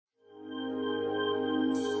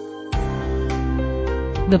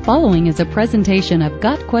The following is a presentation of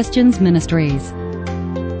Got Questions Ministries.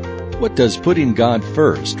 What does putting God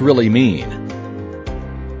first really mean?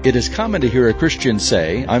 It is common to hear a Christian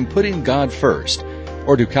say, "I'm putting God first,"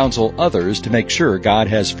 or to counsel others to make sure God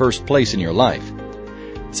has first place in your life.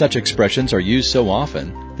 Such expressions are used so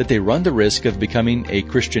often that they run the risk of becoming a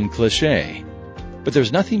Christian cliché. But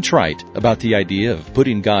there's nothing trite about the idea of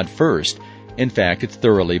putting God first. In fact, it's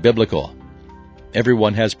thoroughly biblical.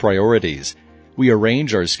 Everyone has priorities. We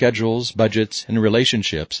arrange our schedules, budgets, and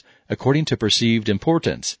relationships according to perceived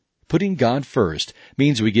importance. Putting God first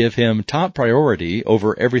means we give Him top priority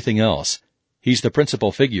over everything else. He's the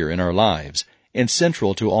principal figure in our lives and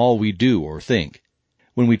central to all we do or think.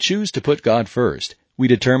 When we choose to put God first, we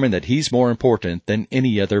determine that He's more important than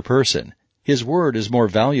any other person. His word is more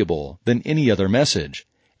valuable than any other message,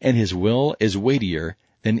 and His will is weightier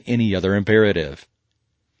than any other imperative.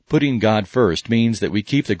 Putting God first means that we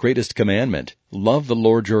keep the greatest commandment: love the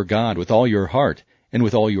Lord your God with all your heart, and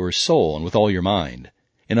with all your soul, and with all your mind.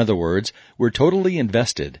 In other words, we're totally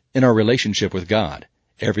invested in our relationship with God.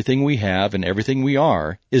 Everything we have and everything we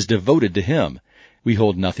are is devoted to Him. We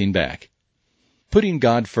hold nothing back. Putting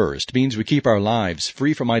God first means we keep our lives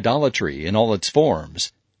free from idolatry in all its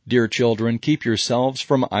forms. Dear children, keep yourselves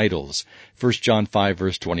from idols. 1 John 5,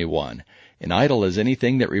 verse 21. An idol is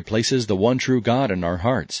anything that replaces the one true God in our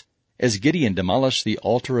hearts. As Gideon demolished the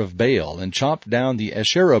altar of Baal and chopped down the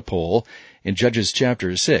Asherah pole in Judges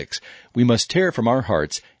chapter 6, we must tear from our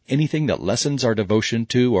hearts anything that lessens our devotion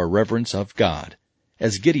to or reverence of God.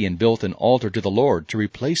 As Gideon built an altar to the Lord to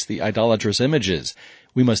replace the idolatrous images,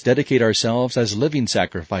 we must dedicate ourselves as living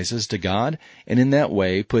sacrifices to God and in that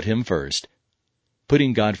way put Him first.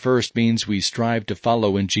 Putting God first means we strive to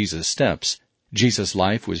follow in Jesus' steps. Jesus'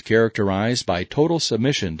 life was characterized by total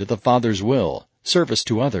submission to the Father's will, service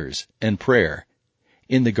to others, and prayer.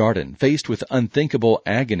 In the garden, faced with unthinkable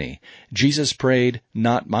agony, Jesus prayed,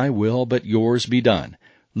 "Not my will, but yours be done."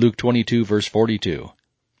 Luke 22, verse 42.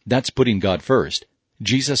 That's putting God first.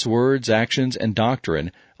 Jesus' words, actions, and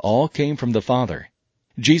doctrine all came from the Father.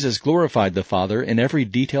 Jesus glorified the Father in every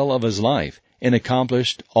detail of His life and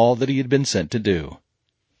accomplished all that He had been sent to do.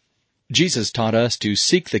 Jesus taught us to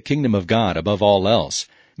seek the kingdom of God above all else.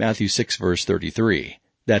 Matthew 6, verse 33.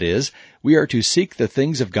 That is, we are to seek the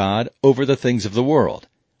things of God over the things of the world.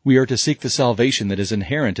 We are to seek the salvation that is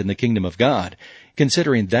inherent in the kingdom of God,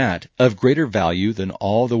 considering that of greater value than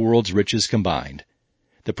all the world's riches combined.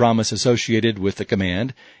 The promise associated with the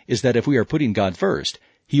command is that if we are putting God first,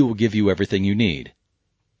 He will give you everything you need.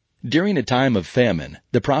 During a time of famine,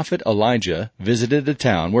 the prophet Elijah visited a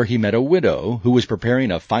town where he met a widow who was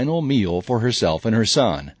preparing a final meal for herself and her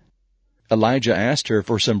son. Elijah asked her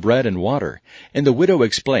for some bread and water, and the widow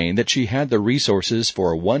explained that she had the resources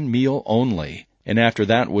for one meal only, and after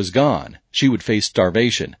that was gone, she would face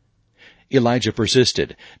starvation. Elijah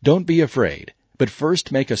persisted, "Don't be afraid, but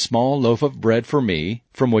first make a small loaf of bread for me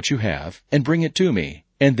from what you have, and bring it to me,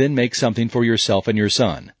 and then make something for yourself and your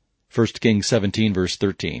son." 1 Kings 17, verse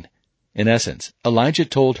 13. In essence, Elijah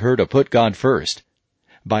told her to put God first.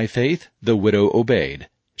 By faith, the widow obeyed.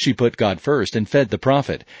 She put God first and fed the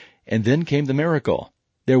prophet, and then came the miracle.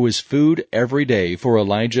 There was food every day for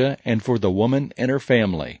Elijah and for the woman and her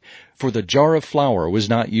family, for the jar of flour was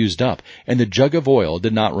not used up, and the jug of oil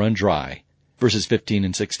did not run dry. Verses 15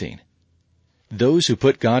 and 16. Those who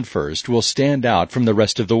put God first will stand out from the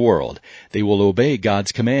rest of the world. They will obey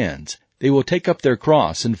God's commands. They will take up their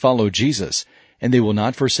cross and follow Jesus, and they will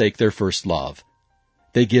not forsake their first love.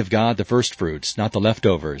 They give God the first fruits, not the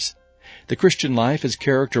leftovers. The Christian life is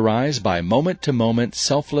characterized by moment-to-moment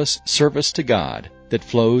selfless service to God that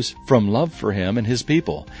flows from love for Him and His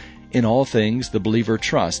people. In all things, the believer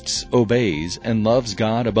trusts, obeys, and loves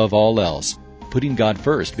God above all else. Putting God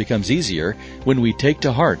first becomes easier when we take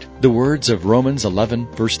to heart the words of Romans 11,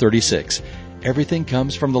 verse 36. Everything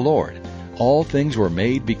comes from the Lord. All things were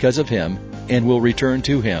made because of Him and will return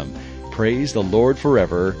to Him. Praise the Lord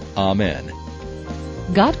forever. Amen.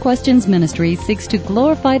 God Questions Ministry seeks to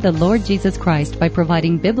glorify the Lord Jesus Christ by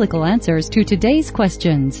providing biblical answers to today's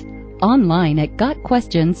questions. Online at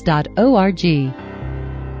gotquestions.org.